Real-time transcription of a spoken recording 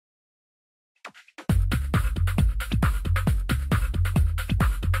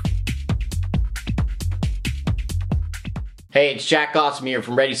Hey, it's Jack Awesome here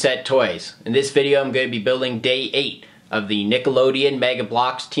from Set Toyz. In this video I'm going to be building day 8 of the Nickelodeon MEGA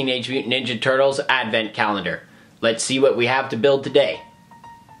BLOKS Teenage Mutant Ninja Turtles Advent Calendar. Let's see what we have to build today.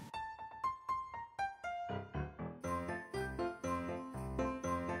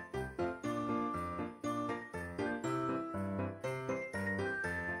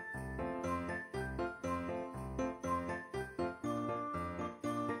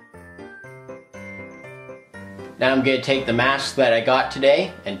 Now I'm going to take the mask that I got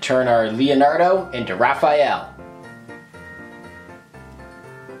today and turn our Leonardo into Raphael.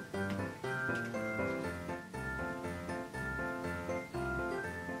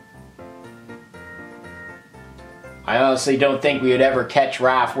 I honestly don't think we would ever catch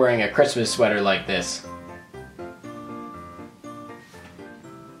Raph wearing a Christmas sweater like this.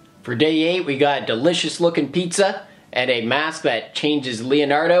 For day 8 we got a delicious looking pizza and a mask that changes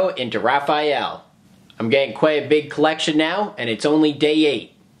Leonardo into Raphael. I'm getting quite a big collection now, and it's only day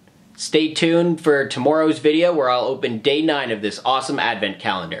 8. Stay tuned for tomorrow's video where I'll open day 9 of this awesome advent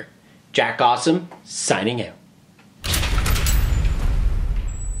calendar. Jack Awesome, signing out.